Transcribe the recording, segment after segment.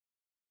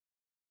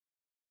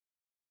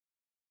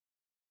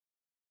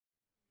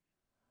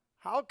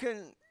How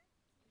can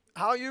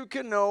how you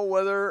can know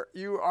whether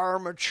you are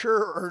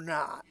mature or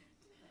not?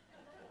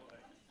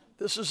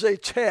 This is a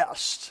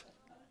test.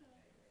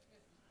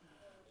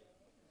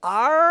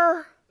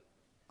 Are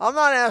I'm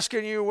not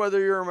asking you whether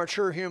you're a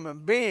mature human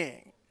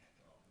being.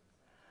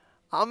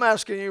 I'm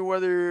asking you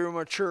whether you're a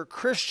mature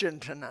Christian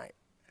tonight.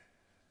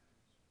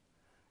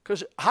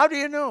 Because how do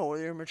you know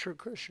whether you're a mature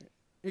Christian?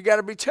 You got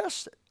to be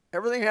tested.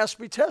 Everything has to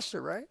be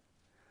tested, right?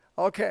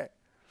 Okay.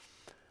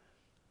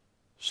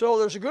 So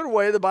there's a good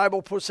way the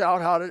Bible puts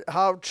out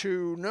how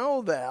to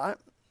know that.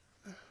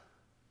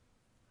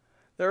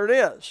 There it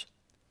is.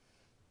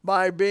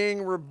 By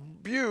being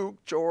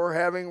rebuked or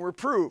having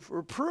reproof.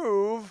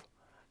 Reprove,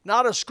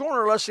 not a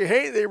scorner lest he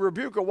hate thee,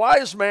 rebuke a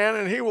wise man,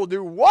 and he will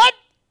do what?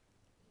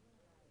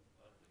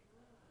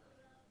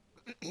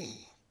 The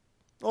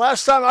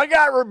last time I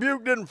got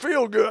rebuked didn't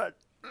feel good.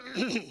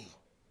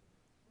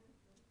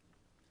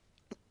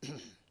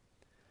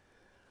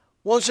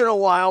 Once in a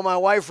while, my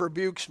wife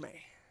rebukes me.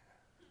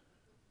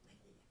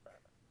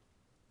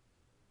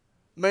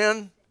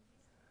 Men,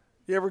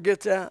 you ever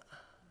get that?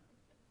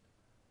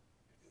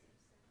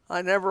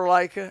 I never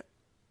like it.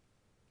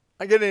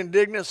 I get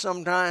indignant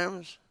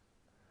sometimes.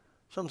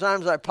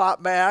 Sometimes I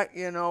pop back,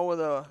 with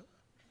a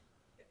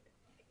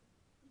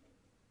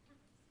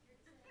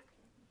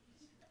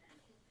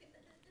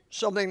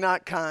something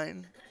not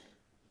kind.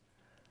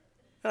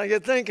 And I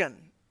get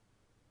thinking,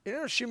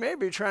 she may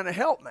be trying to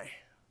help me.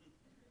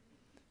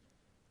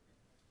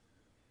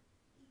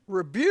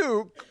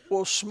 Rebuke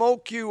will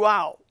smoke you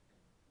out.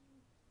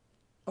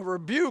 A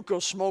rebuke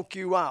will smoke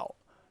you out.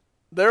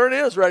 There it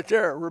is right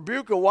there.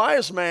 Rebuke a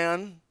wise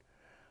man.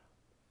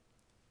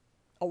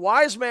 A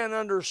wise man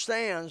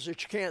understands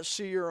that you can't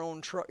see your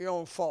own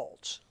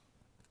faults.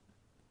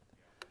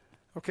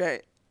 Okay,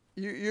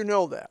 you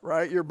know that,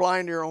 right? You're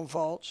blind to your own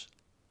faults.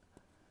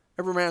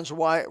 Every man's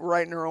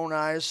right in their own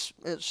eyes.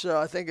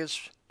 I think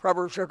it's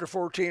Proverbs chapter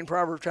 14,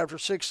 Proverbs chapter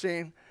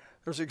 16.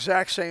 There's the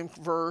exact same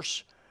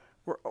verse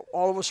where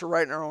all of us are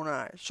right in our own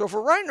eyes. So if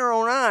we're right in our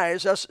own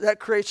eyes, that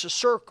creates a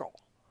circle.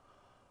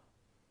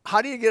 How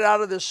do you get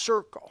out of this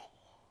circle?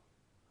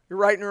 You're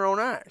right in your own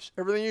eyes.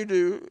 Everything you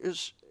do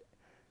is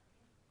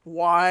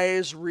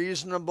wise,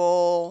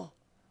 reasonable.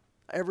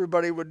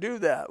 Everybody would do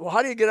that. Well,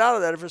 how do you get out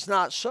of that if it's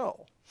not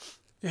so?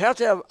 You have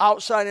to have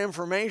outside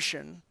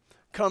information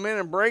come in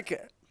and break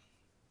it.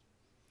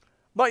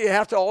 But you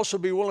have to also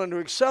be willing to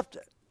accept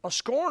it. A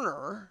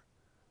scorner,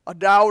 a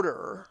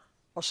doubter,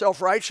 a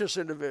self-righteous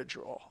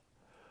individual,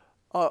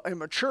 a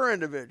mature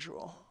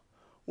individual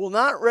will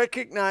not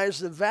recognize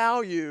the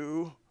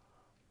value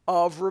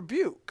of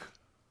rebuke.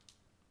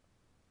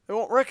 They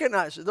won't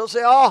recognize it. They'll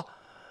say,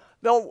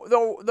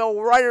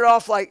 they'll write it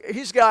off like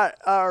he's got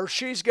or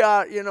she's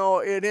got,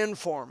 it in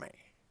for me.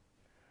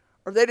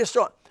 Or they just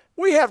don't.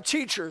 We have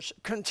teachers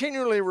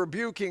continually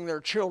rebuking their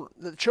children,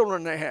 the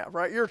children they have,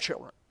 right? Your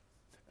children.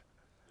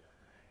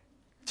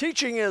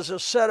 Teaching is a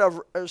set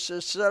of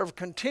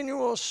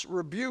continuous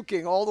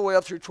rebuking all the way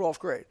up through 12th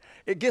grade.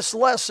 It gets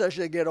less as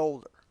they get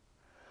older.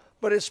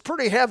 But it's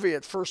pretty heavy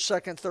at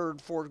 1st, 2nd,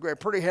 3rd, 4th grade.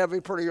 Pretty heavy,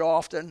 pretty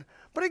often.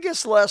 But it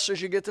gets less as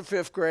you get to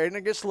 5th grade. And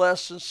it gets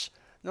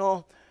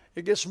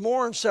it gets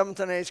more in 7th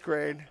and 8th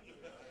grade.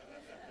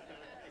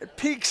 It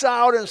peaks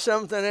out in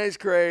 7th and 8th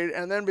grade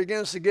and then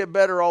begins to get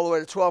better all the way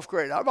to 12th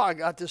grade. I've about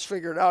got this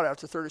figured out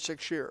after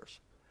 36 years.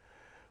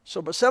 So,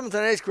 but 7th and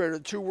 8th grade are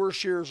the two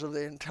worst years of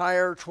the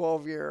entire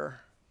 12-year.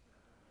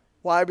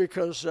 Why?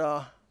 Because,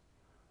 you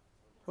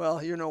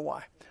know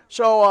why.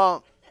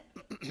 So,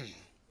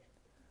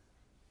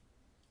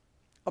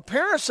 a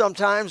parent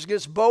sometimes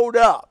gets bowed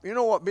up. You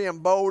know what being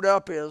bowed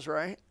up is,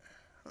 right?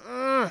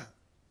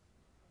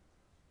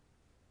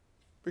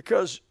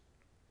 Because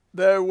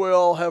they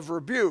will have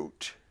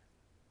rebuked,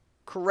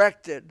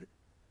 corrected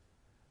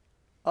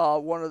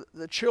one of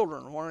the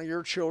children, one of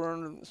your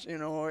children,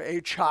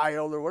 a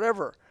child or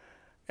whatever.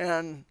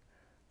 And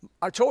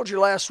I told you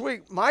last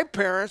week, my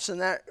parents and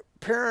the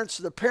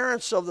parents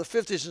of the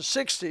 50s and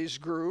 60s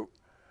group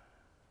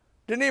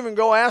didn't even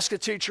go ask a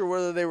teacher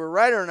whether they were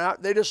right or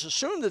not. They just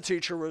assumed the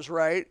teacher was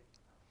right,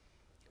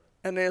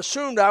 and they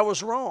assumed I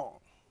was wrong.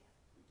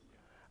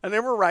 And they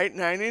were right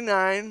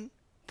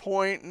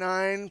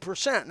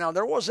 99.9%. Now,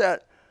 there was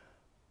that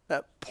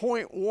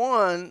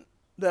 0.1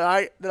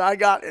 that I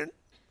got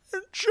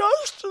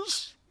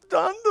injustice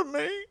done to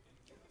me.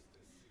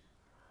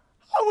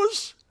 I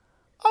was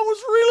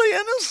really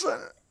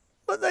innocent,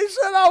 but they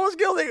said I was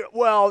guilty.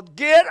 Well,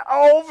 get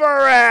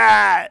over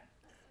it.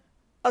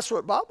 That's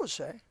what Bob would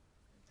say.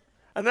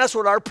 And that's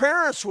what our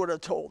parents would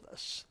have told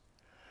us.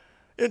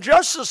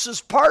 Injustice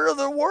is part of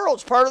the world.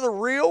 It's part of the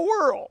real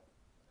world.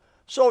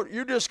 So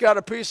you just got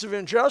a piece of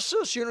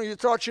injustice. You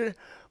thought you...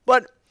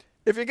 But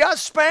if you got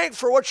spanked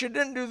for what you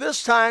didn't do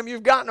this time,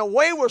 you've gotten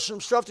away with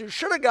some stuff that you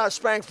should have got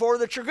spanked for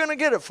that you're going to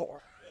get it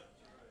for.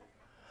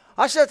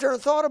 I sat there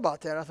and thought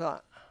about that. I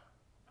thought,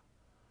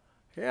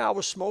 yeah, I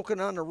was smoking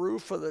on the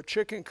roof of the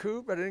chicken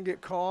coop. I didn't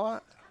get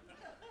caught.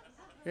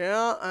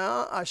 Yeah,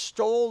 I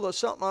stole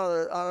something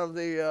out of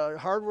the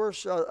hardware.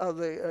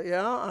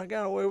 I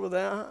got away with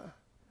that.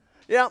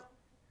 Yeah,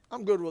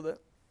 I'm good with it.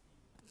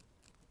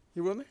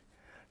 You with me?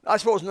 I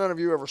suppose none of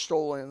you ever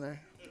stole anything.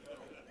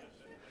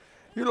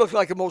 You look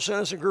like the most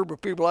innocent group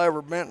of people I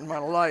ever met in my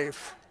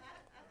life.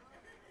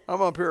 I'm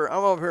up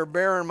here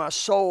bearing my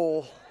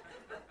soul.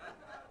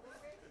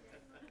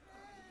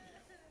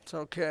 It's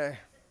okay.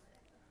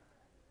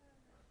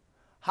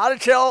 How to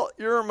tell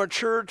your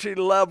maturity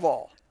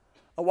level.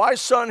 A wise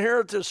son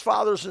heareth his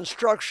father's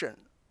instruction.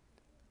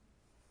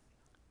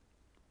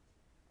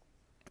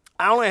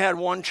 I only had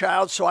one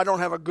child, so I don't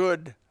have a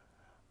good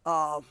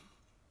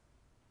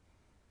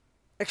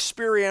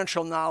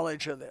experiential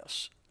knowledge of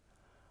this.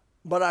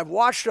 But I've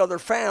watched other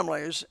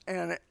families,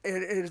 and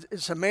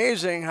it's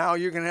amazing how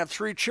you can have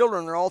 3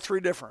 children, they're all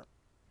 3 different.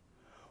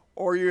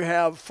 Or you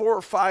have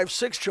 4, 5,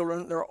 6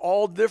 children, they're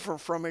all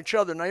different from each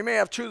other. Now, you may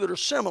have 2 that are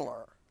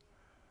similar,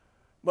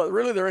 but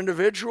really they're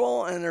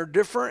individual, and they're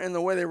different in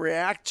the way they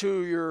react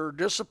to your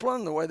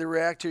discipline, the way they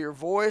react to your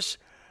voice.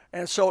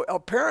 And so a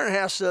parent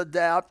has to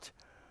adapt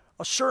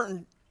a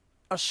certain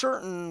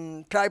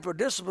type of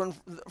discipline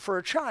for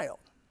a child.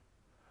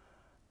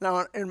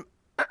 Now, in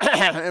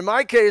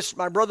my case,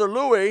 my brother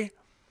Louis,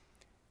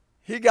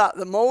 he got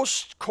the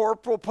most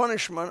corporal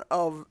punishment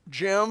of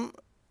Jim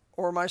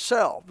or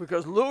myself,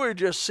 because Louis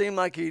just seemed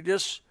like he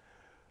just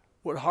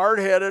would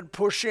hard-headed,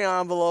 push the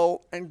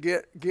envelope, and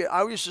get.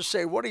 I used to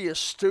say, "What are you,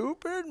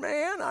 stupid,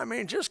 man? I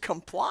mean, just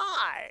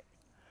comply."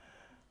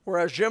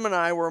 Whereas Jim and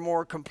I were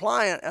more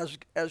compliant as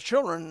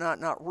children,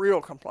 not real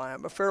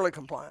compliant, but fairly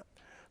compliant.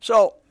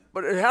 So,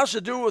 but it has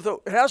to do with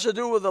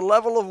the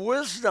level of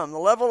wisdom, the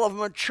level of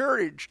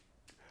maturity.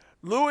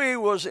 Louis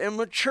was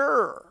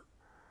immature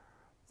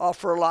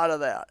for a lot of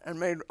that and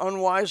made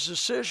unwise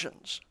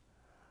decisions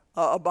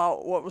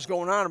about what was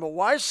going on. But a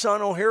wise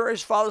son will hear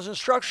his father's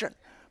instruction.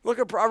 Look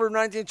at Proverbs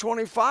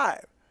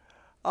 19:25.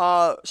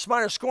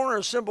 Smite a scorner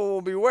and simple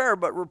will beware,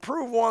 but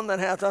reprove one that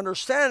hath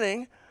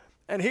understanding,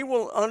 and he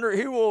will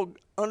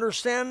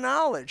understand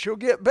knowledge. He'll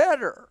get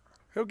better.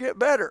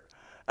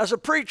 As a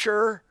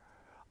preacher,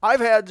 I've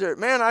had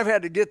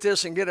to get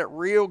this and get it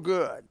real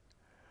good.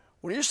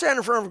 When you stand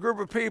in front of a group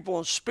of people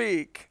and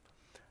speak,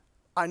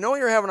 I know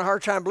you're having a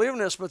hard time believing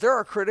this, but there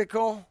are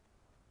critical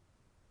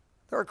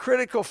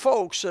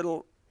folks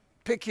that'll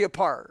pick you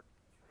apart.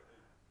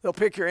 They'll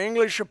pick your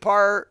English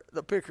apart.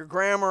 They'll pick your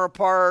grammar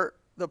apart.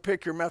 They'll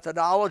pick your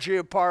methodology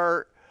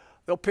apart.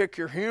 They'll pick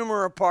your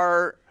humor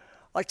apart.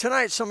 Like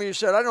tonight, some of you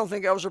said, I don't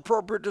think I was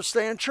appropriate to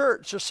stay in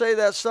church, to say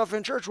that stuff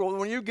in church. Well,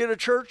 when you get a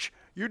church,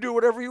 you do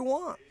whatever you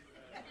want.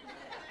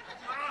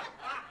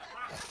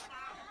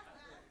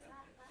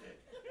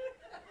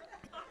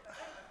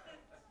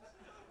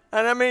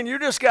 And I mean, you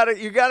got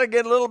to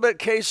get a little bit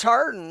case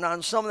hardened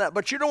on some of that,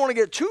 but you don't want to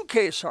get too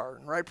case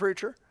hardened, right,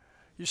 preacher?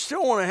 You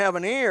still want to have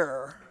an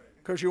ear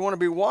because you want to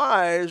be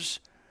wise.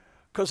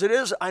 Because it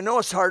is, I know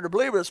it's hard to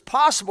believe, but it's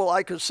possible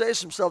I could say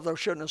some stuff that I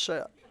shouldn't have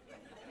said.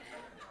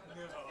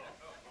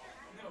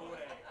 No way.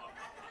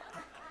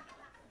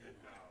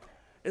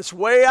 It's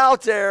way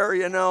out there,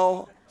 you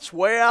know. It's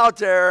way out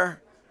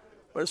there,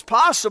 but it's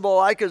possible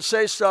I could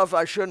say stuff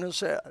I shouldn't have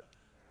said.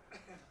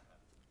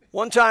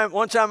 One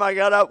time I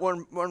got up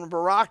when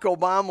Barack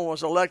Obama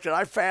was elected.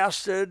 I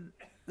fasted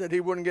that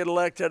he wouldn't get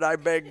elected. I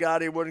begged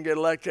God he wouldn't get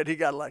elected. He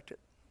got elected.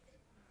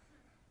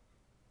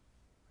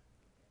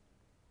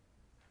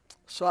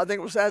 So I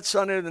think it was that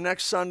Sunday. The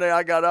next Sunday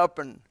I got up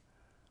and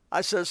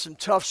I said some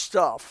tough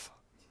stuff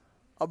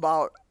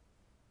about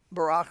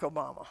Barack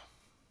Obama.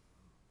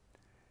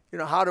 You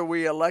know, how do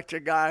we elect a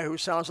guy who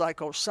sounds like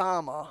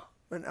Osama?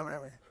 I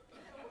mean,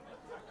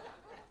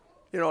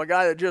 you know, a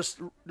guy that just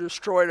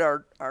destroyed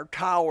our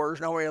towers.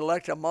 Now we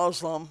elect a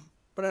Muslim.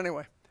 But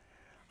anyway,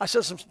 I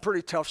said some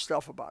pretty tough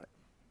stuff about it.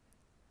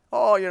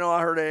 Oh, you know, I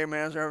heard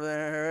amens and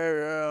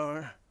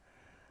everything.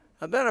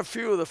 And then a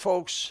few of the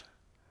folks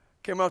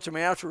came up to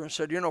me after and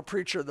said, you know,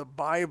 preacher, the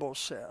Bible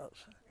says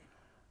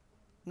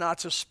not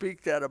to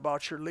speak that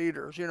about your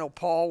leaders. You know,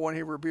 Paul, when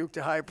he rebuked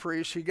the high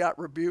priest, he got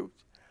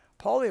rebuked.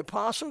 Paul the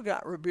apostle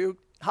got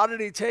rebuked. How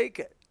did he take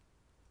it?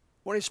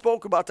 When he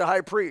spoke about the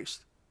high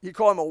priest, he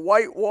called him a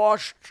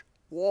whitewashed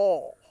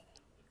wall.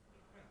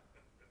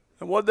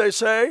 And what'd they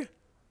say?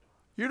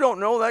 You don't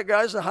know that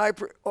guy's the high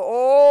priest.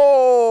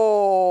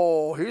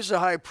 Oh, he's the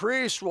high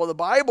priest. Well, the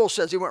Bible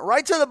says. He went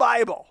right to the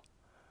Bible.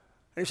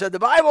 And he said, the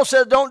Bible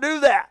says don't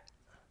do that.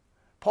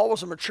 Paul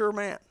was a mature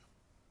man.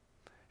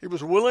 He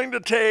was willing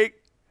to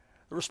take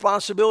the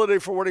responsibility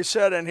for what he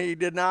said, and he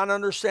did not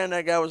understand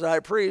that guy was a high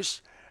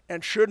priest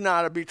and should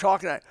not be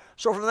talking that.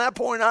 So from that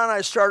point on,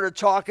 I started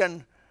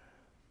talking.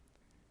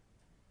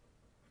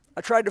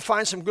 I tried to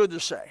find some good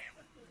to say.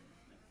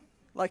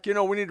 Like, you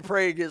know, we need to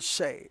pray he gets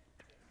saved.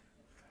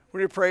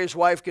 We need to pray his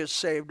wife gets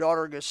saved,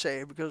 daughter gets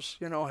saved, because,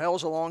 you know,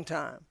 hell's a long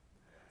time.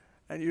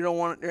 And you don't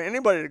want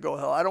anybody to go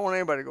to hell. I don't want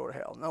anybody to go to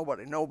hell.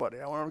 Nobody.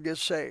 I want them to get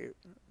saved.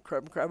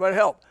 Cry about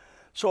help.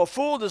 So a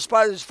fool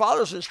despises his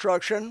father's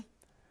instruction.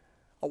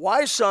 A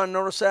wise son,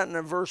 notice that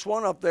in verse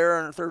 1 up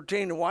there in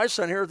 13, the wise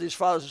son heareth his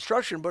father's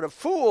instruction, but a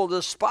fool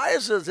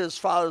despises his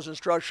father's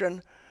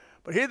instruction.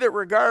 But he that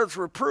regardeth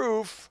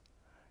reproof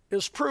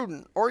is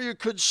prudent. Or you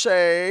could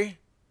say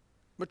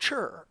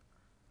mature.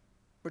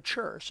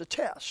 Mature. It's a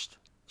test.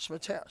 It's a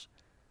test.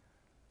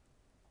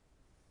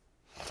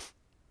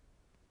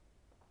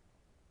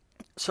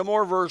 Some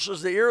more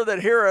verses. The ear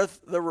that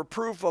heareth the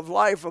reproof of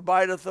life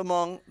abideth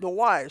among the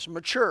wise.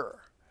 Mature.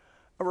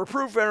 A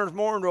reproof enters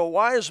more into a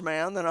wise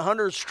man than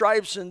 100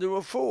 stripes into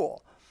a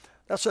fool.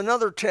 That's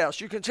another test.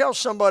 You can tell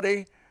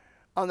somebody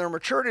on their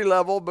maturity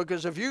level,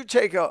 because if you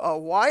take a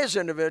wise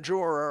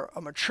individual or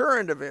a mature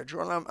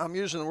individual, and I'm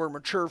using the word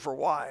mature for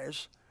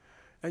wise,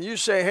 and you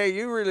say, hey,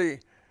 you really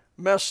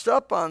messed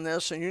up on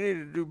this and you need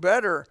to do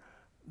better,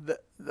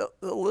 they'll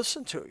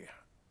listen to you.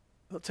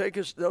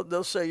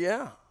 They'll say,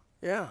 yeah,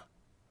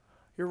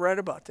 you're right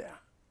about that.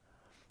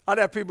 I'd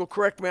have people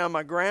correct me on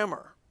my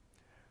grammar.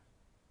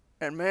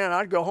 And man,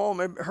 I'd go home,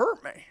 it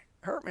hurt me.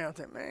 I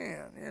think,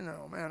 man,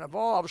 I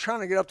was trying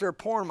to get up there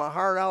pouring my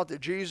heart out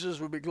that Jesus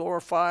would be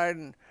glorified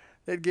and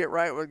they'd get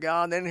right with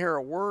God. They didn't hear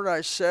a word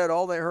I said.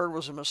 All they heard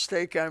was a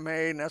mistake I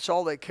made, and that's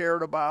all they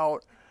cared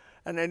about.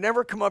 And they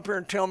never come up here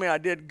and tell me I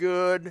did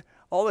good.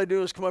 All they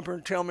do is come up here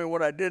and tell me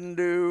what I didn't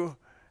do.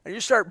 And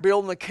you start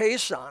building a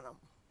case on them,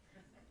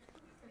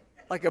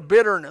 like a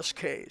bitterness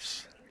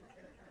case.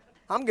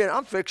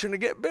 I'm fixing to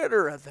get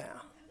bitter at them.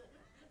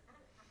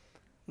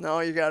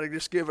 No, you got to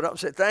just give it up and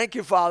say, thank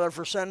you, Father,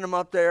 for sending them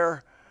up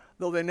there.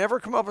 Though they never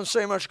come up and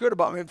say much good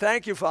about me.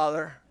 Thank you,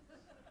 Father.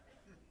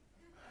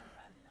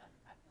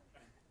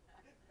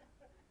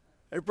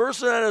 A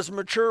person that is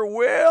mature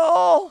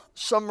will,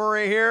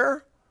 summary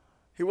here,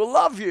 he will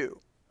love you,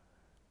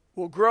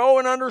 will grow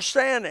in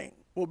understanding,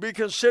 will be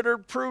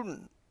considered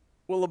prudent,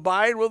 will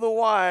abide with the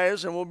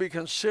wise, and will be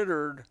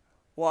considered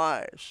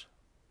wise.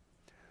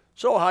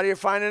 So how do you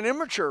find an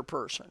immature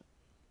person?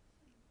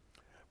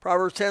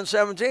 Proverbs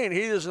 10:17,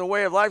 he that is in the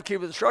way of life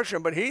keepeth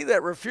instruction, but he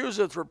that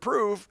refuseth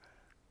reproof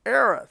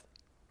erreth.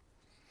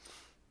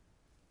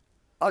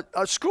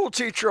 A school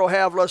teacher will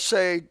have, let's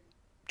say,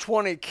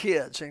 20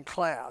 kids in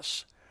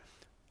class.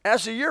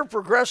 As the year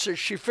progresses,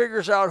 she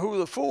figures out who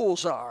the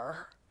fools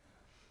are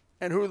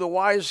and who the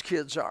wise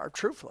kids are,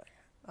 truthfully.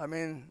 I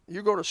mean,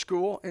 you go to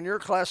school, in your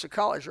class at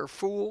college, there are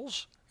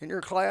fools in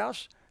your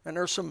class, and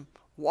there's some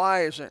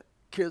wise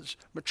kids,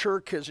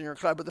 mature kids in your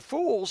class. But the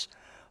fools,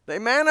 they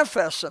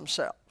manifest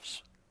themselves.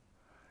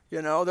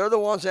 They're the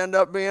ones that end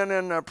up being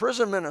in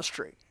prison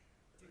ministry.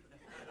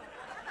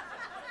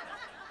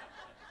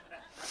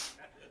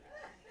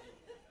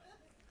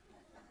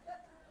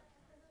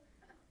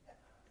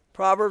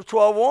 Proverbs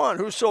 12:1,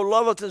 whoso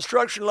loveth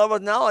instruction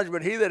loveth knowledge,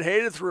 but he that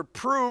hateth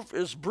reproof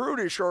is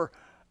brutish, or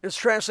it's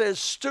translated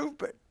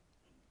stupid,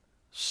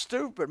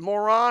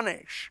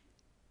 moronish.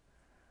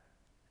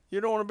 You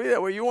don't want to be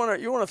that way. You want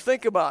to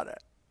think about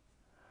it.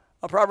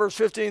 Proverbs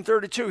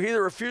 15:32, he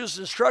that refuses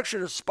instruction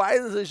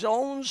despiseth his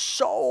own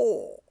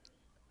soul.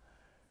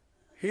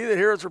 He that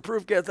heareth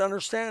reproof getteth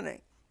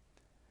understanding.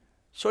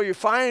 So you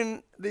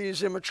find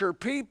these immature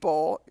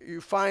people,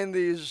 you find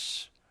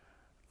these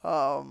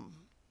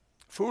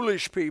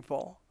foolish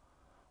people,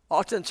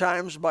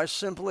 oftentimes by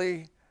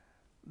simply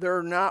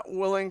they're not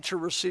willing to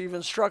receive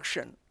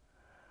instruction.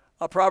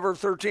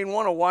 Proverbs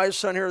 13:1, a wise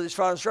son heareth his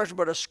father's instruction,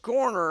 but a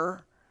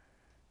scorner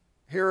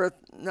heareth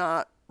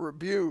not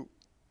rebuke.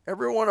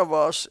 Every one of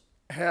us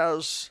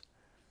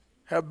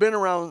have been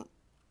around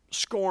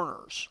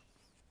scorners.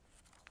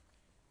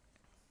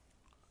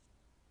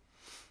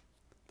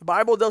 The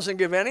Bible doesn't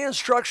give any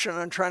instruction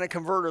on trying to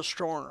convert a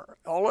scorner.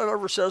 All it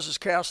ever says is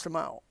cast them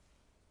out.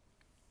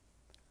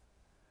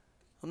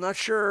 I'm not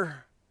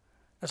sure,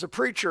 as a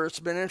preacher,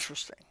 it's been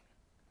interesting.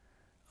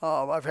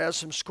 I've had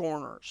some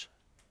scorners,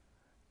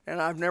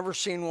 and I've never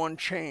seen one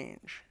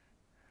change.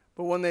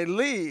 But when they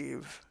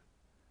leave,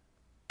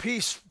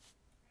 peace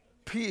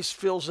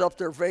fills up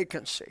their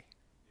vacancy.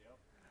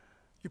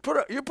 You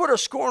put a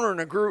scorner in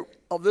a group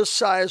of this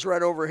size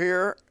right over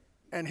here,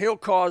 and he'll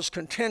cause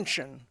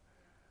contention,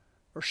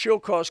 or she'll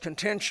cause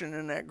contention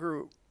in that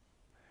group.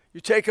 You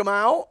take them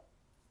out,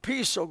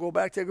 peace will go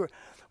back to the group.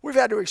 We've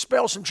had to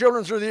expel some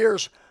children through the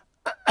years.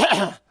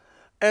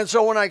 And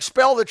so when I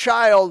expel the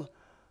child,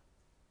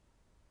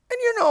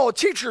 and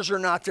teachers are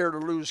not there to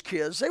lose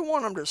kids. They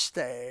want them to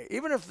stay,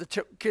 even if the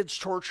kid's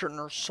torturing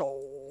their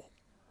soul.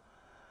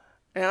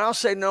 And I'll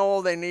say,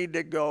 no, they need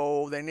to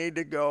go.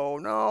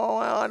 No,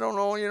 I don't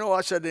know.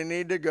 I said they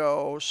need to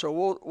go,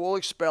 so we'll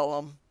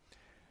expel them.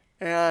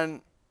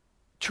 And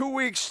 2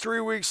 weeks, 3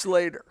 weeks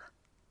later,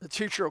 the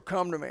teacher will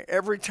come to me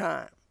every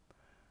time.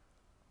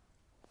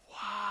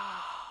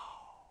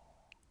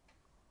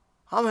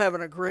 I'm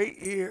having a great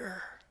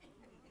year.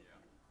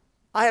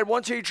 I had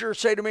one teacher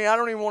say to me, I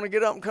don't even want to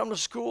get up and come to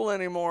school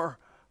anymore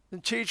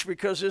and teach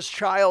because this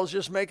child's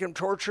just making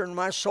torturing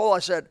my soul. I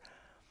said,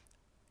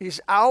 he's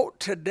out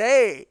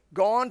today,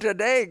 gone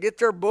today. Get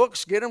their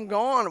books, get them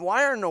gone.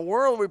 Why in the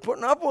world are we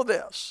putting up with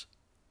this?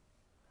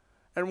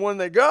 And when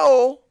they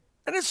go,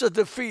 and it's a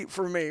defeat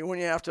for me when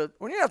you have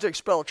to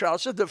expel a child,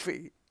 it's a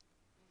defeat.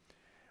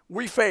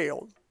 We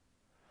failed.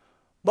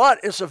 But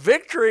it's a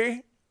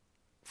victory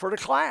for the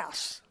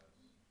class.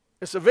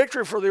 It's a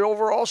victory for the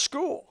overall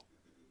school.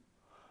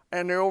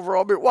 And the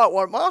overall,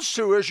 what it amounts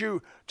to is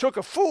you took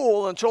a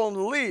fool and told him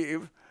to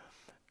leave.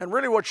 And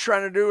really what you're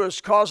trying to do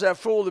is cause that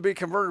fool to be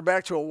converted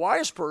back to a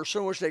wise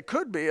person, which they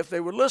could be if they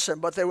would listen.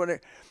 But they would,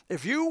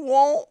 if you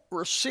won't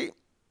receive.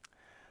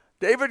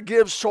 David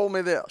Gibbs told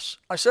me this.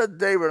 I said to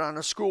David on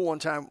the school one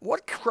time,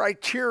 what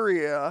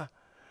criteria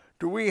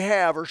do we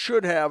have or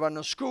should have on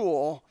the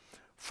school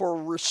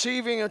for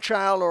receiving a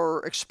child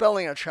or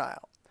expelling a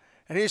child?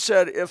 And he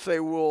said, if they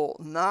will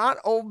not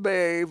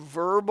obey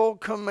verbal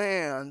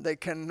command, they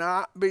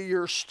cannot be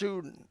your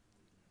student.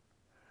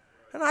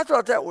 And I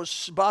thought that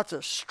was about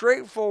the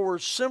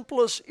straightforward,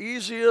 simplest,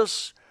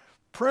 easiest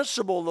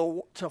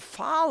principle to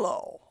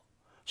follow.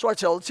 So I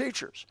tell the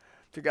teachers,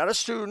 if you got a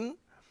student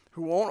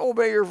who won't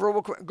obey your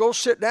verbal command, go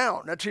sit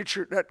down.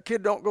 That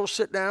kid don't go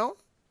sit down.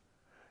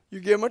 You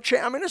give him a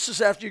chance. I mean, this is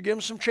after you give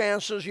him some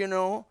chances, you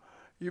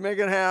make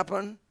it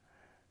happen.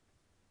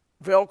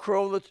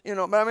 Velcro, but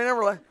I mean,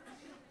 never like.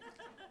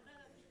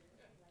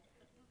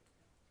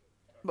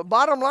 But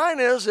bottom line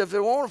is, if they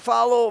won't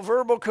follow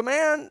verbal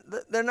command,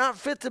 they're not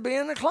fit to be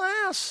in the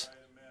class.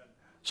 Amen.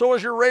 So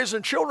as you're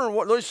raising children,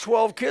 those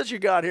 12 kids you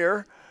got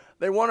here,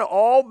 they want to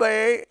all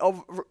obey,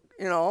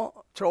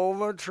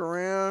 Tova,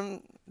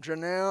 Turin,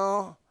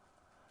 Janelle,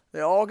 they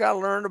all got to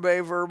learn to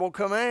obey verbal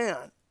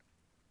command.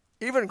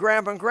 Even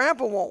Grandpa and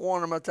Grandpa won't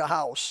want them at the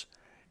house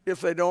if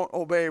they don't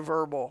obey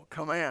verbal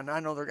command. I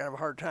know they're going to have a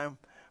hard time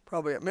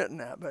probably admitting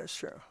that, but it's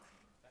true.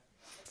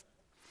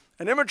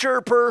 An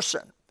immature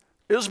person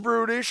is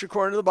brutish,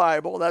 according to the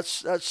Bible.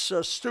 That's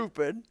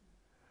stupid.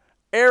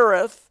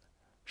 Erreth,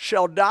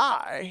 shall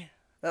die.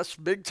 That's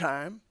big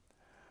time.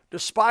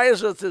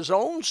 Despiseth his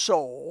own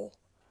soul,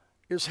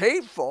 is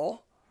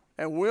hateful,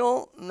 and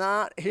will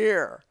not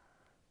hear.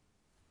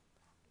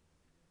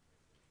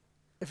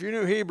 If you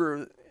knew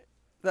Hebrew,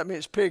 that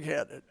means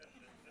pig-headed.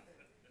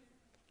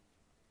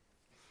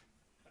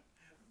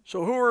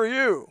 So who are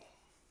you?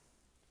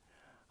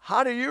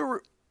 How do you...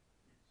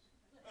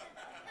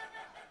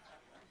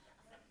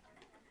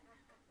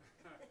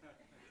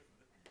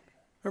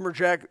 Remember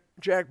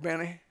Jack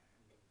Benny?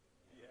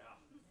 Yeah.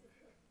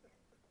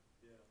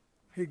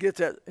 He'd get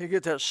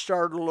that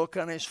startled look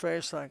on his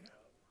face like.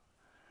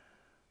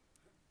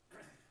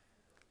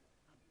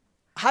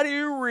 How do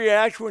you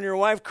react when your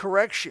wife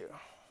corrects you?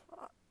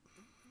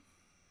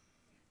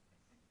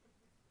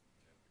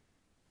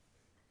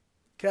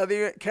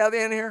 Kathy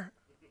in here?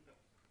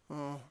 Oh,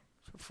 I was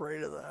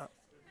afraid of that.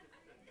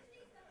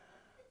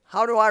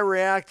 How do I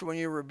react when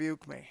you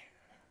rebuke me?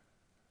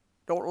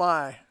 Don't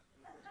lie.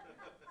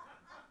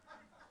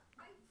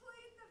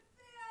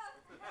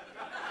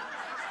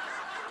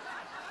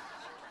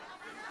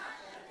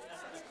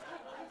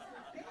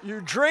 You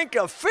drink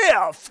a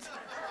fifth.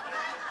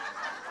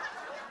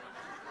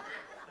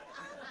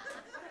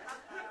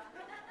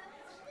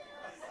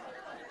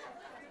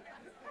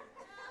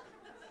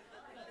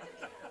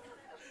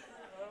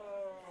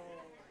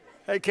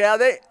 Hey,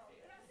 Kathy,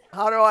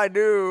 how do I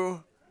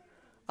do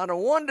on a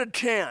 1 to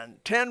 10?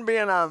 10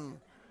 being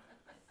I'm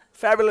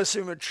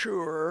fabulously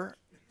mature,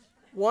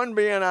 1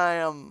 being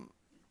I'm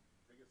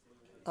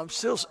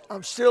still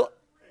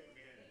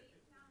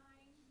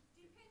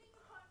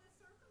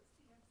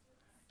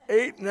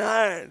 8,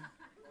 9.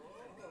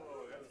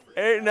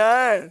 8,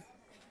 9.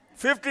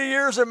 50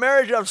 years of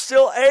marriage, I'm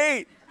still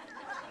 8.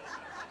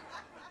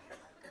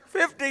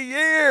 50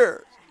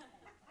 years.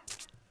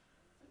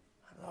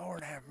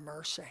 Lord have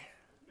mercy.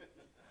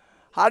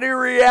 How do you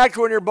react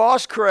when your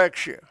boss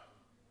corrects you?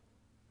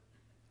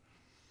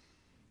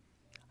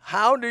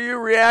 How do you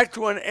react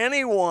when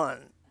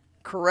anyone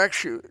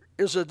corrects you?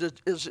 Is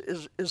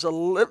a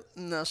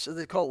litmus,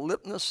 they call it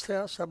litmus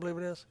test, I believe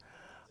it is,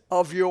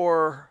 of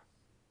your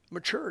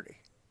maturity,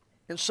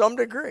 in some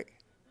degree.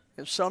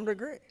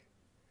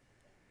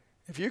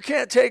 If you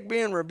can't take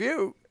being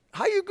rebuked,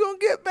 how you going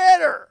to get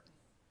better?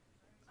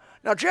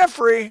 Now,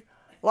 Jeffrey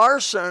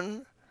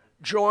Larson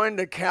joined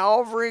the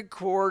Calvary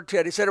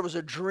Quartet. He said it was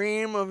a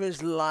dream of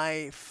his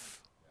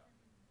life.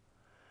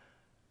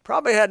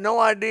 Probably had no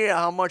idea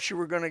how much you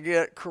were going to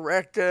get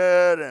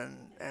corrected and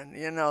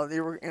you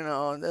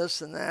were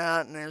this and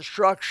that and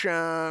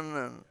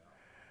instruction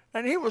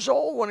and he was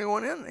old when he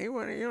went in. He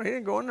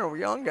didn't go in there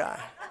with a young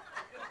guy.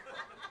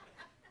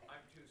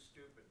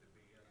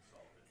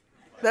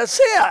 That's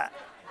it.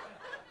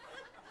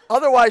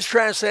 Otherwise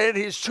translated,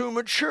 he's too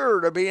mature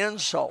to be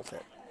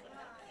insulted.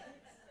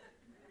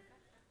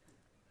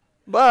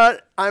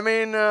 But,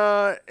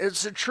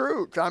 it's the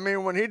truth.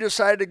 When he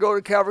decided to go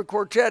to Calvary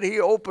Quartet, he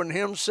opened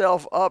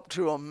himself up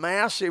to a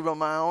massive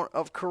amount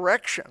of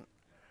correction.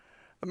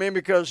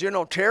 Because,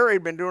 Terry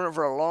had been doing it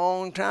for a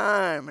long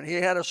time, and he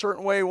had a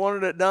certain way he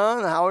wanted it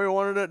done, how he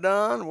wanted it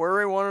done,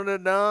 where he wanted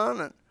it done,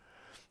 and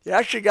you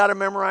actually got to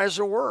memorize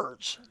the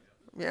words.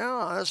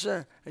 Yeah,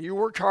 and you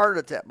worked hard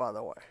at that, by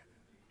the way.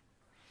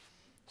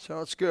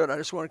 So it's good. I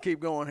just want to keep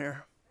going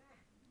here.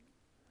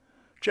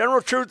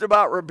 General truth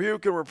about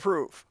rebuke and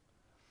reproof.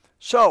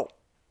 So,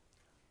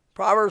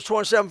 Proverbs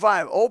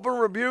 27:5, open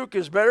rebuke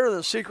is better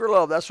than secret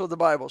love. That's what the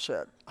Bible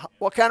said.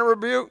 What kind of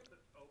rebuke?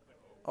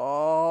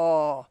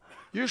 Oh,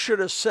 You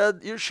shouldn't have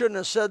said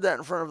that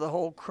in front of the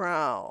whole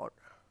crowd.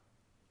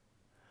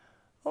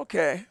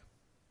 Okay.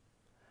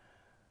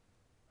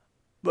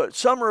 But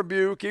some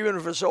rebuke, even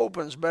if it's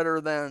open, is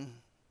better than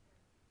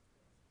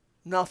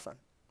nothing.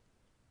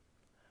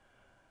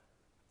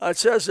 It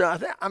says,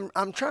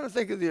 I'm trying to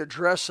think of the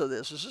address of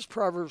this. Is this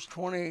Proverbs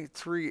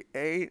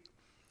 23:8?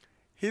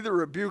 He that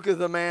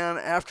rebuketh a man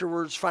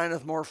afterwards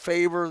findeth more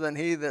favor than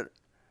he that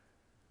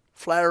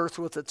flattereth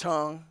with the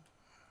tongue.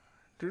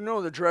 Do you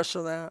know the address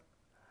of that?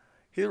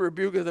 He that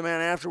rebuketh a man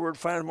afterward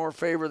findeth more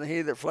favor than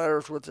he that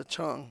flattereth with the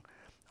tongue.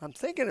 I'm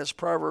thinking it's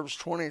Proverbs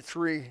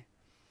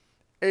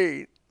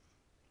 23:8.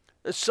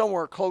 It's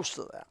somewhere close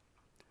to that.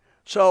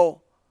 So,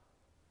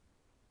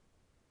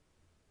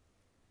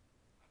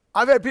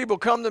 I've had people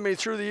come to me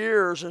through the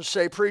years and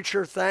say,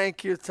 preacher,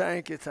 thank you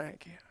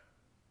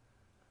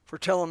for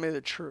telling me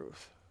the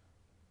truth.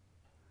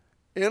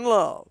 In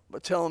love,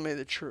 but telling me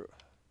the truth.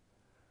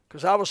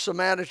 Because I was so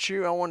mad at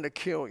you, I wanted to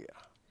kill you.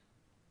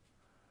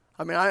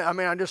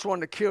 I just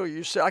wanted to kill you.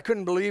 You said, I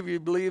couldn't believe you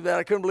believed that.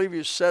 I couldn't believe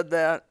you said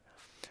that.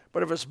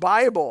 But if it's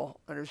Bible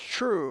and it's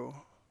true,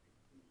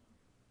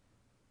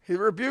 he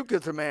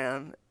rebuketh a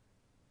man,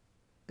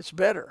 it's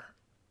better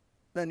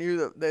than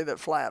they that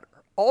flatter.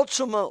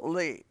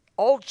 Ultimately,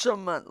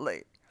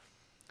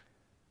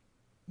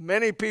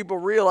 many people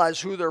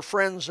realize who their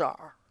friends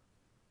are.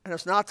 And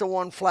it's not the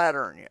one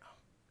flattering you.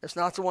 It's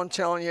not the one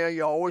telling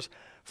you always.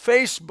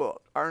 Facebook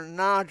are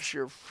not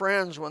your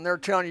friends when they're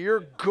telling you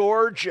you're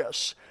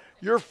gorgeous.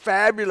 You're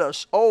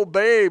fabulous. Oh,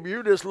 babe,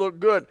 you just look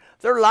good.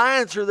 They're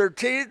lying through their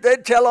teeth.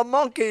 They'd tell a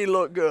monkey you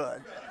look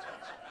good.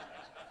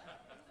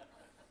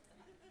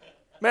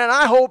 Man,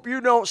 I hope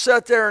you don't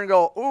sit there and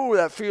go, ooh,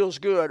 that feels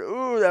good.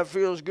 Ooh, that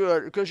feels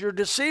good. Because you're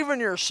deceiving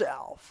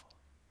yourself.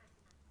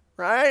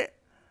 Right?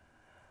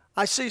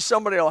 I see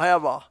somebody will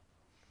have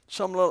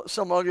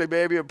some ugly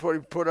baby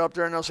will put up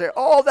there and they'll say,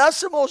 oh, that's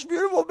the most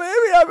beautiful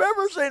baby I've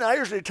ever seen. I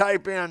usually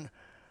type in,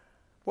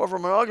 well,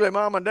 from an ugly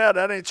mom and dad,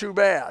 that ain't too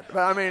bad.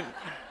 But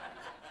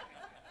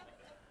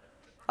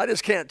I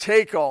just can't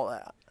take all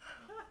that.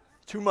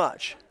 Too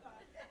much.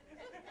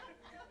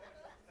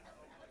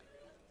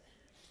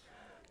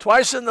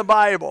 Twice in the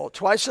Bible,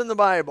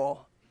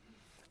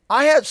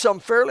 I had some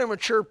fairly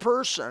mature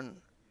person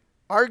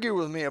argue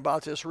with me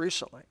about this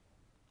recently.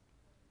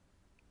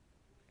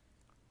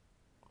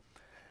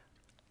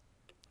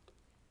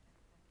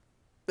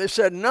 They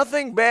said,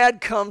 nothing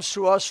bad comes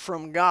to us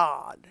from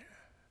God.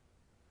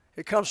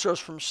 It comes to us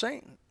from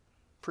Satan,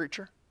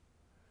 preacher.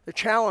 They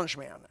challenged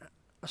me on that.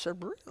 I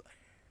said, really?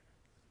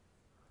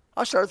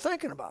 I started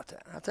thinking about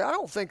that. I said, I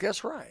don't think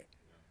that's right.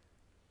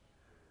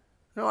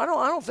 No, I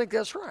don't think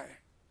that's right.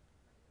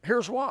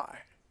 Here's why.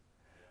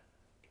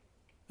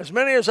 As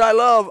many as I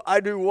love, I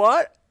do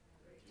what?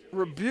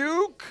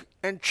 Rebuke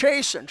and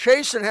chasten.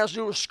 Chasten has to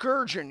do with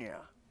scourging you.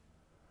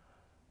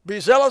 Be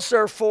zealous,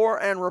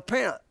 therefore, and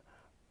repent.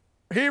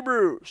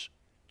 Hebrews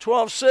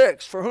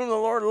 12:6. For whom the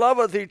Lord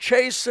loveth, he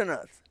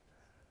chasteneth,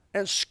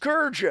 and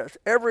scourgeth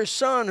every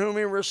son whom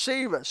he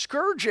receiveth.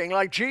 Scourging,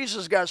 like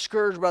Jesus got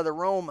scourged by the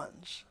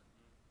Romans.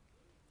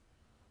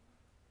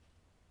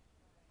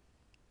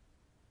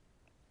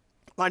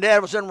 My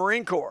dad was in the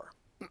Marine Corps.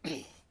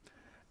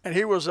 And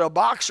he was a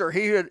boxer.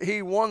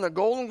 He won the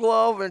Golden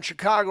Glove in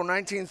Chicago,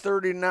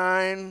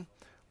 1939,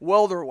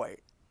 welterweight,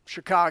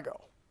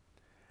 Chicago.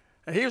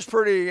 And he was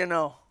pretty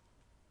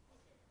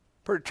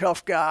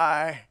tough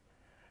guy,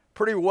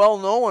 pretty well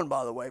known,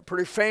 by the way,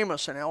 pretty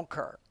famous in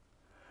Elkhart.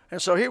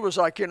 And so he was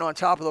like, on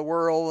top of the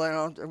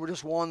world. We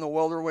just won the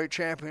welterweight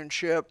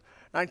championship,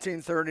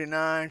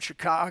 1939,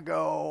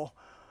 Chicago,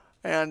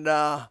 and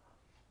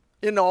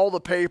in all the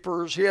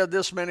papers. He had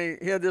this many,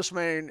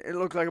 it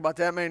looked like about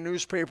that many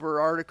newspaper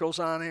articles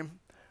on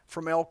him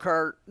from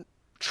Elkhart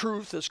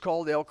Truth. It's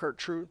called the Elkhart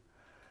Truth.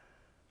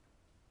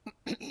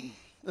 And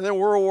then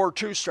World War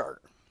II started.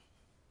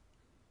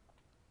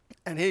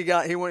 And he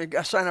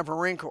signed up for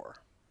Marine Corps.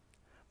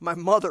 My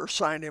mother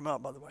signed him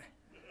up, by the way.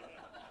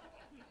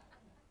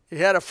 They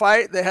had a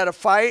fight,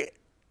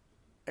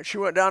 and she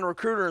went down to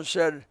recruiter and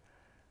said,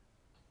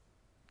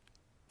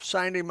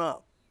 signed him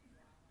up.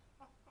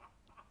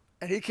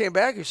 And he came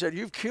back, he said,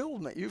 you've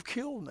killed me.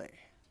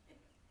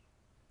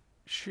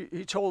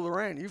 He told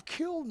Lorraine, you've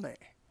killed me.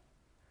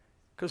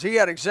 Because he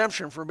had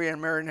exemption for being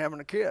married and having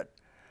a kid.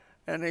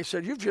 And they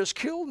said, you've just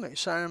killed me,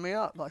 signing me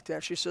up like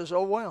that. She says,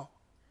 oh, well.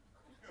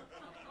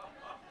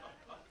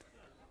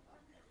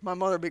 My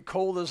mother would be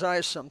cold as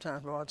ice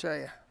sometimes, but I'll tell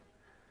you.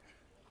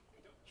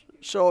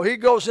 So he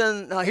goes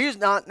in, now you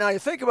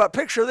think about,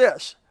 picture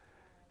this.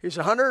 He's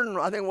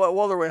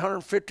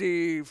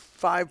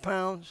 155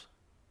 pounds.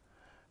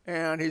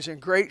 And he's in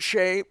great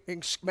shape.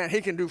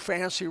 He can do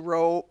fancy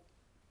rope,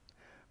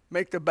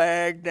 make the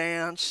bag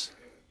dance.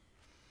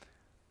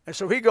 And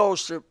so he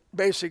goes to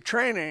basic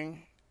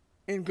training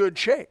in good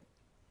shape.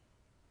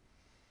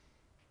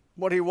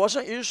 What he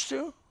wasn't used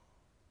to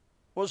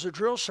was a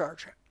drill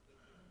sergeant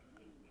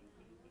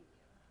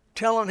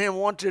telling him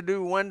what to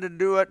do, when to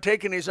do it,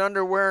 taking his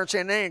underwear and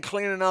saying they ain't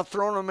clean enough,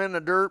 throwing them in the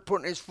dirt,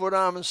 putting his foot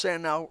on them and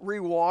saying, now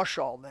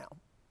rewash all them.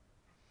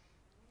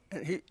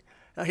 And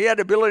he had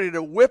the ability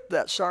to whip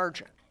that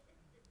sergeant.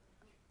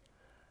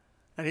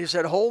 And he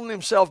said, holding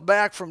himself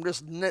back from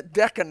just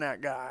decking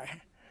that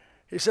guy.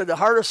 He said the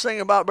hardest thing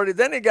about, but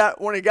then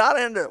when he got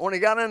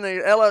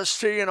into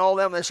LST and all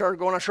them, they started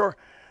going ashore.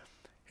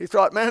 He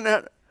thought, man,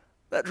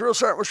 that drill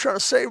sergeant was trying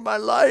to save my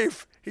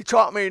life. He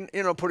taught me,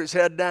 put his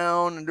head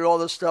down and do all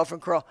this stuff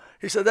and crawl.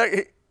 He said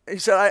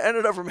I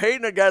ended up from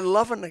hating the guy to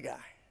loving the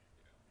guy.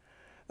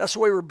 That's the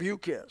way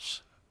rebuke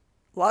is.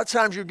 A lot of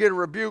times you get a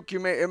rebuke, it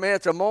may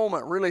at the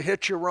moment really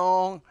hit you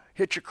wrong,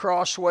 hit you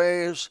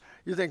crossways.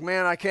 You think,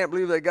 man, I can't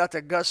believe they got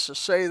the guts to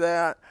say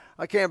that.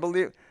 I can't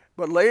believe.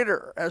 But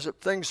later, as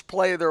things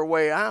play their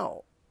way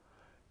out,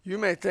 you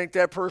may think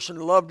that person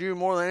loved you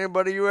more than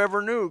anybody you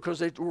ever knew because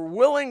they were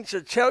willing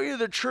to tell you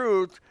the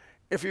truth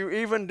if you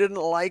even didn't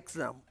like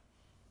them.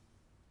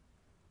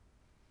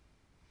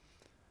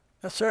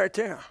 That's right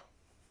there.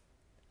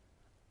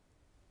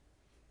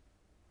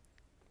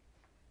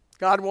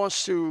 God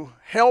wants to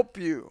help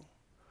you.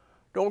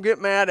 Don't get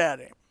mad at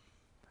him.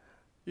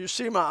 You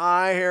see my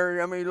eye here?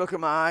 You look at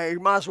my eye. You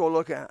might as well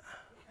look at it.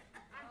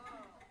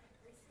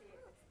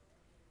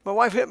 My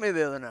wife hit me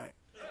the other night.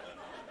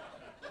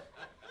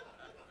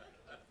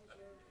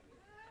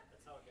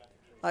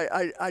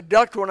 I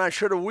ducked when I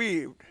should have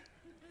weaved.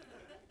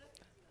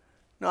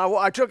 No,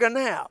 I took a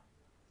nap,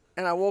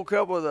 and I woke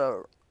up with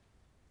a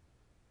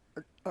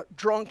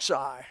drunk's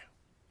eye.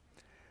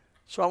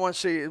 So I want to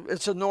see,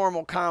 it's a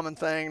normal, common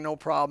thing, no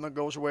problem. It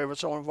goes away if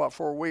it's only about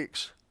 4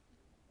 weeks.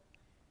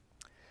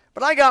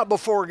 But I got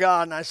before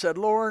God and I said,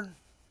 Lord,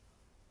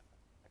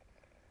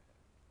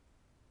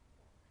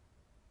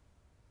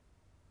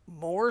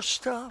 more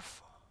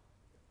stuff?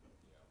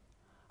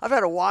 I've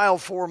had a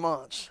wild 4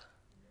 months.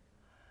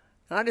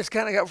 And I just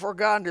kind of got before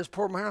God and just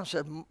poured my hand and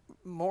said,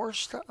 more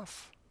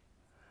stuff?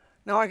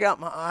 Now I got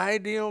my eye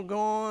deal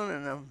going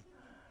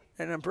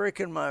and I'm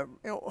breaking my,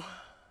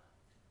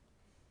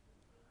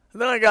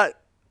 And then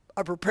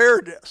I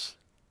prepared this.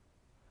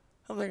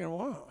 I'm thinking,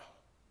 wow,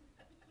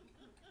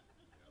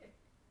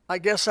 I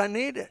guess I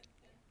need it.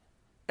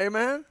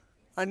 Amen?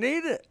 I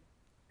need it.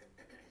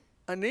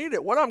 I need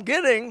it. What I'm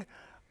getting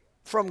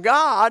from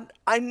God,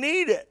 I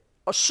need it.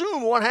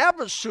 Assume what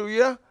happens to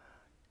you,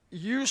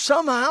 you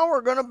somehow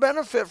are going to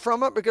benefit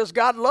from it because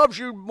God loves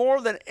you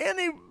more than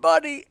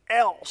anybody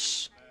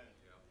else.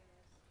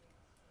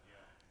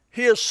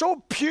 He is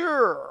so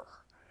pure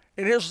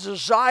in his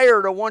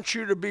desire to want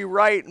you to be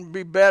right and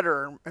be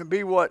better and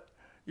be what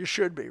you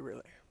should be,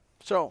 really.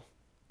 So,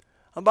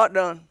 I'm about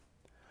done.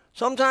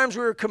 Sometimes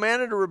we are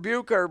commanded to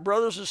rebuke our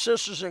brothers and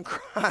sisters in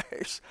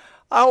Christ.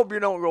 I hope you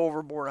don't go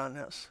overboard on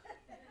this.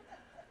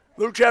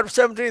 Luke chapter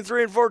 17,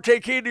 3 and 4,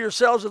 take heed to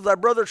yourselves if thy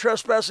brother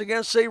trespass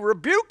against thee,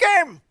 rebuke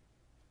him.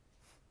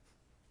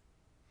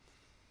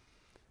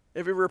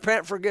 If he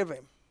repent, forgive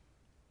him.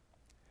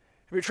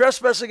 If he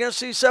trespass against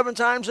thee 7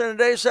 times in a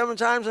day, 7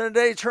 times in a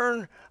day,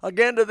 turn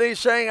again to thee,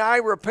 saying, I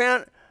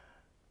repent.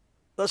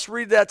 Let's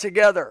read that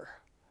together.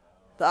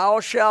 Thou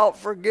shalt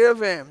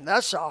forgive him.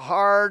 That's a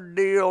hard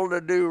deal to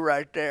do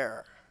right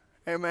there.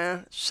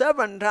 Amen.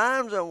 7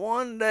 times in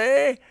one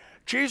day.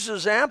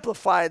 Jesus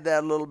amplified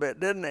that a little bit,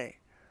 didn't he?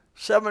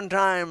 7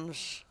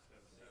 times.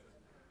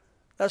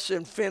 That's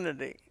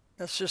infinity.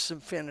 That's just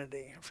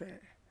infinity.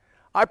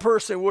 I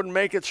personally wouldn't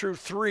make it through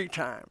 3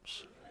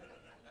 times.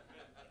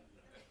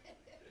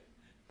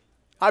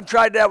 I've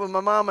tried that with my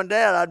mom and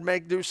dad.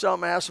 I'd do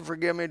something, ask them to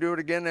forgive me, do it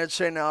again. They'd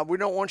say, no, we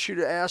don't want you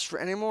to ask for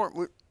any more.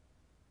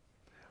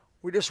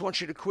 We just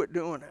want you to quit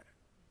doing it.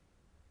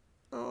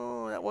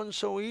 Oh, that wasn't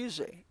so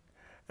easy.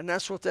 And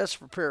that's what that's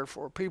prepared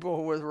for,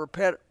 people with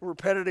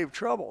repetitive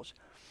troubles.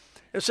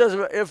 It says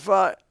if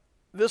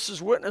this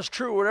is witness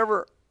true,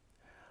 whatever.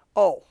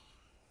 Oh,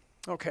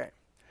 okay.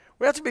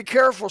 We have to be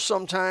careful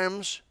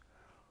sometimes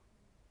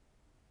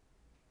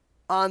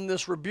on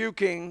this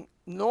rebuking.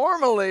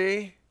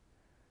 Normally,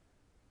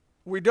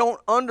 we don't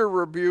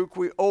under-rebuke,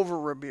 we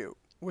over-rebuke.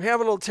 We have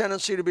a little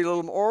tendency to be a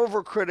little more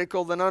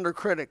overcritical than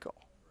undercritical.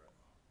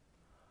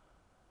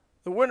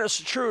 The witness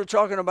is true,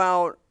 talking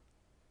about,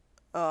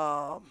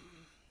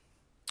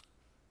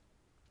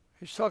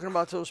 he's talking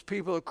about those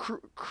people, the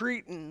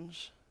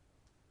Cretans.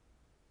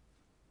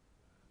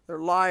 They're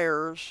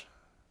liars,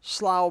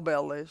 slough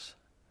bellies.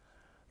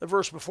 The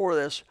verse before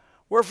this,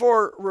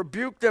 wherefore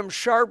rebuke them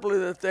sharply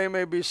that they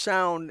may be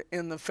sound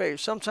in the faith.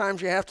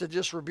 Sometimes you have to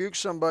just rebuke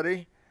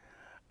somebody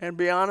and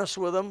be honest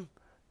with them,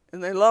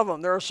 and they love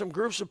them. There are some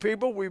groups of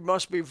people we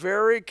must be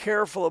very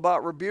careful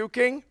about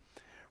rebuking.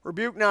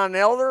 Rebuke not an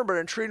elder, but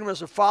entreat him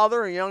as a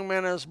father, and young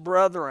men as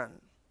brethren.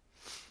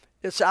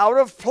 It's out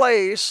of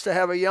place to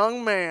have a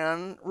young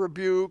man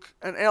rebuke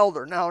an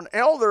elder. Now, an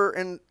elder,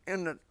 in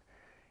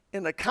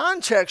the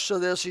context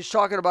of this, he's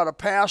talking about a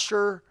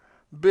pastor,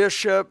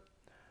 bishop.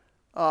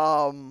 He's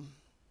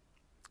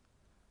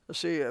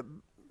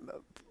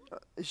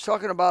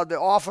talking about the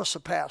office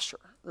of pastor.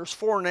 There's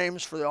 4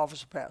 names for the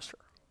office of pastor.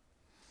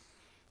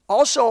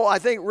 Also, I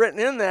think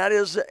written in that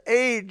is the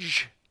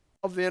age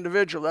of the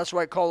individual. That's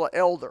why I call it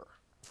elder.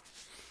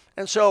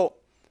 And so,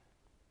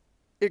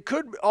 it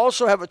could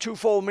also have a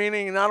twofold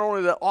meaning, not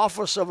only the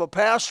office of a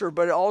pastor,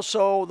 but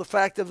also the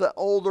fact of the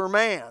older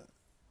man.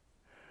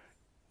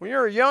 When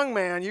you're a young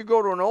man, you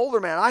go to an older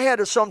man. I had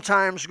to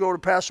sometimes go to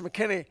Pastor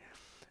McKinney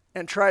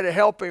and try to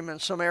help him in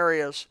some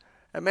areas.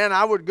 And man,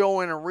 I would go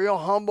in a real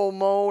humble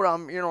mode.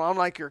 I'm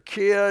like your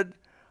kid.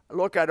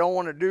 Look, I don't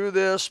want to do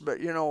this,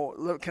 but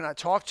look, can I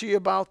talk to you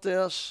about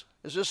this?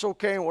 Is this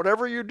okay? And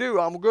whatever you do,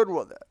 I'm good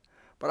with it.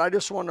 But I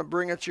just want to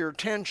bring it to your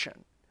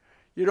attention.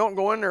 You don't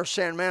go in there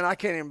saying, man, I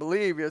can't even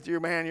believe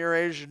you're man your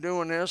age is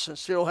doing this and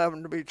still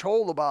having to be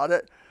told about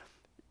it.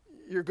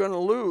 You're going to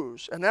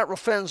lose. And that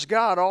offends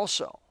God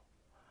also.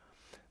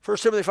 1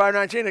 Timothy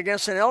 5:19,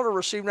 against an elder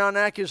receive not an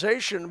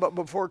accusation, but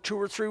before 2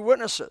 or 3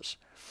 witnesses.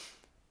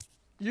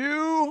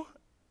 You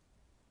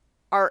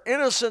are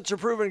innocent to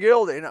proven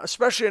guilty,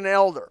 especially an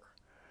elder.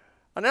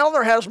 An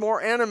elder has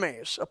more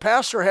enemies. A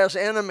pastor has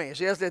enemies.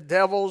 He has the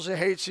devils, he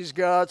hates his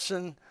guts,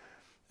 and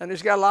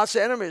he's got lots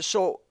of enemies.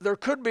 So there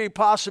could be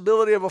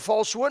possibility of a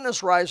false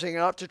witness rising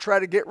up to try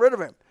to get rid of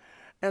him.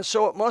 And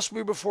so it must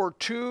be before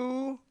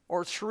 2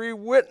 or 3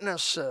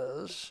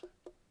 witnesses.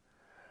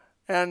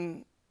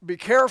 And be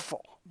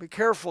careful. Be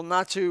careful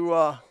not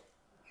to...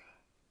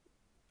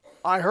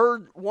 I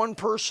heard one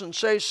person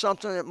say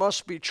something that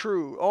must be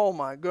true. Oh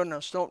my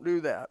goodness, don't do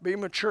that. Be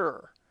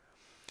mature.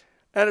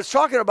 And it's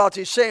talking about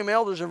these same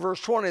elders in verse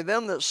 20.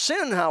 Them that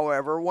sin,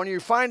 however, when you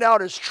find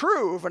out it's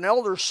true, if an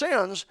elder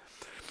sins,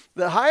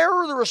 the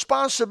higher the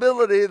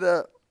responsibility,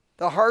 the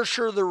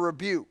harsher the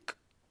rebuke.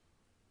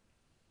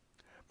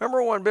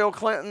 Remember when Bill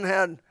Clinton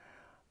had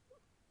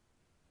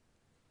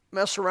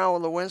messed around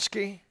with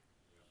Lewinsky?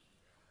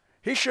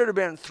 He should have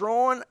been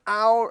thrown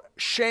out,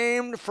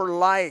 shamed for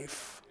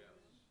life,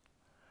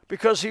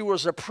 because he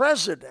was the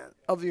president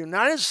of the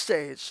United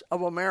States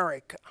of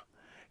America.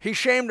 He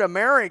shamed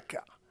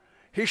America.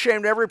 He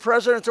shamed every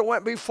president that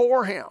went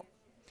before him.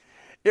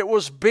 It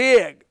was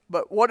big,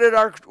 but what did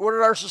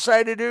our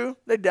society do?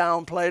 They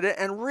downplayed it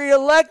and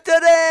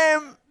reelected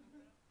him.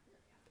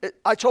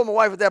 I told my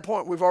wife at that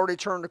point, we've already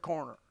turned the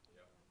corner.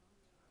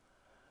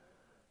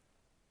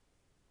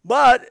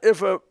 But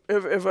if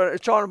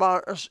it's talking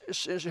about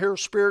here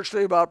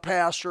spiritually about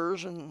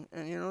pastors and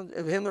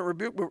him that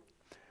rebuked,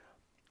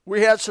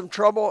 we had some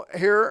trouble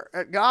here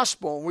at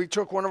Gospel. We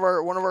took one of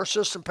our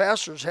assistant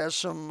pastors has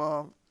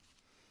some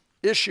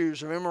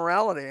issues of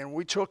immorality, and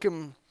we took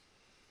him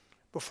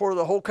before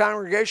the whole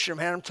congregation,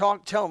 had him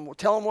talk, tell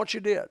him what you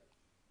did.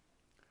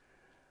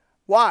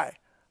 Why?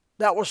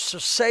 That was to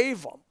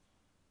save him.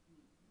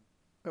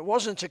 It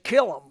wasn't to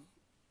kill him.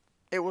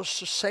 It was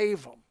to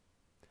save him.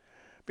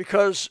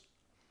 Because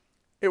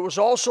it was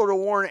also to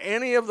warn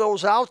any of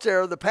those out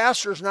there, the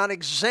pastor's not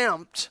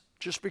exempt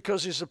just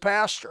because he's a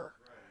pastor.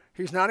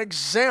 He's not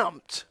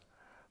exempt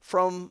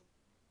from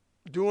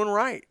doing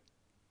right.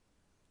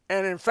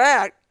 And in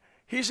fact,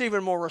 he's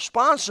even more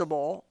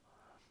responsible,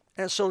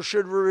 and so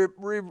should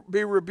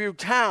be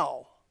rebuked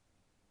how?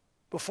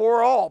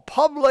 Before all.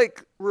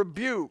 Public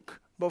rebuke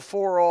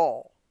before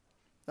all.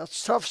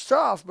 That's tough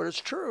stuff, but it's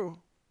true.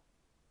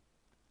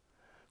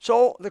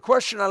 So the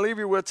question I leave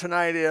you with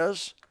tonight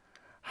is,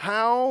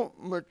 how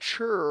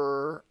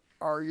mature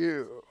are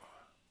you?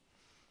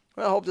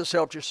 Well, I hope this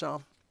helped you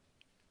some.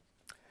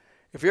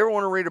 If you ever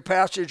want to read a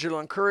passage that'll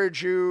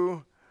encourage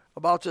you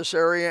about this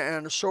area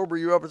and to sober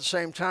you up at the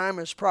same time,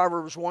 it's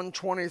Proverbs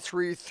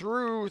 1:23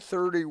 through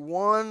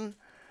 31.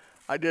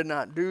 I did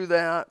not do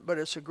that, but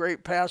it's a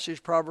great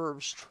passage,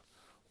 Proverbs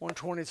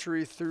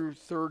 1:23 through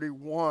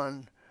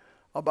 31,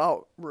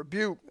 about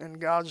rebuke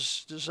and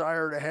God's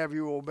desire to have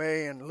you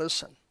obey and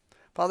listen.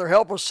 Father,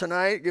 help us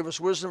tonight. Give us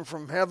wisdom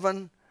from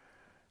heaven.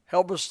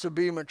 Help us to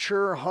be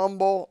mature,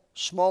 humble,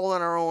 small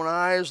in our own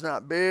eyes,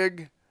 not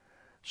big,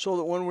 so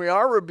that when we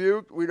are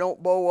rebuked, we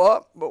don't bow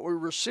up, but we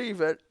receive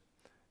it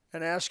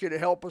and ask you to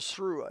help us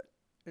through it.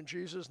 In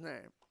Jesus'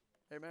 name,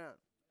 amen.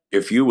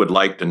 If you would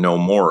like to know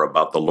more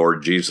about the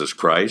Lord Jesus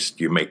Christ,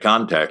 you may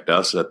contact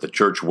us at the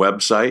church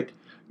website,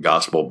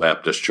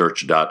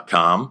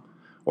 gospelbaptistchurch.com,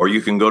 or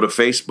you can go to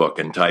Facebook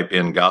and type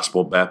in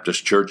Gospel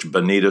Baptist Church,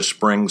 Bonita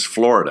Springs,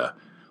 Florida.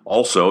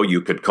 Also,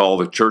 you could call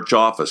the church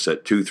office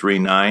at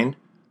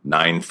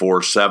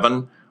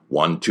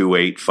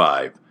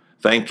 239-947-1285.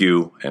 Thank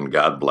you, and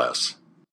God bless.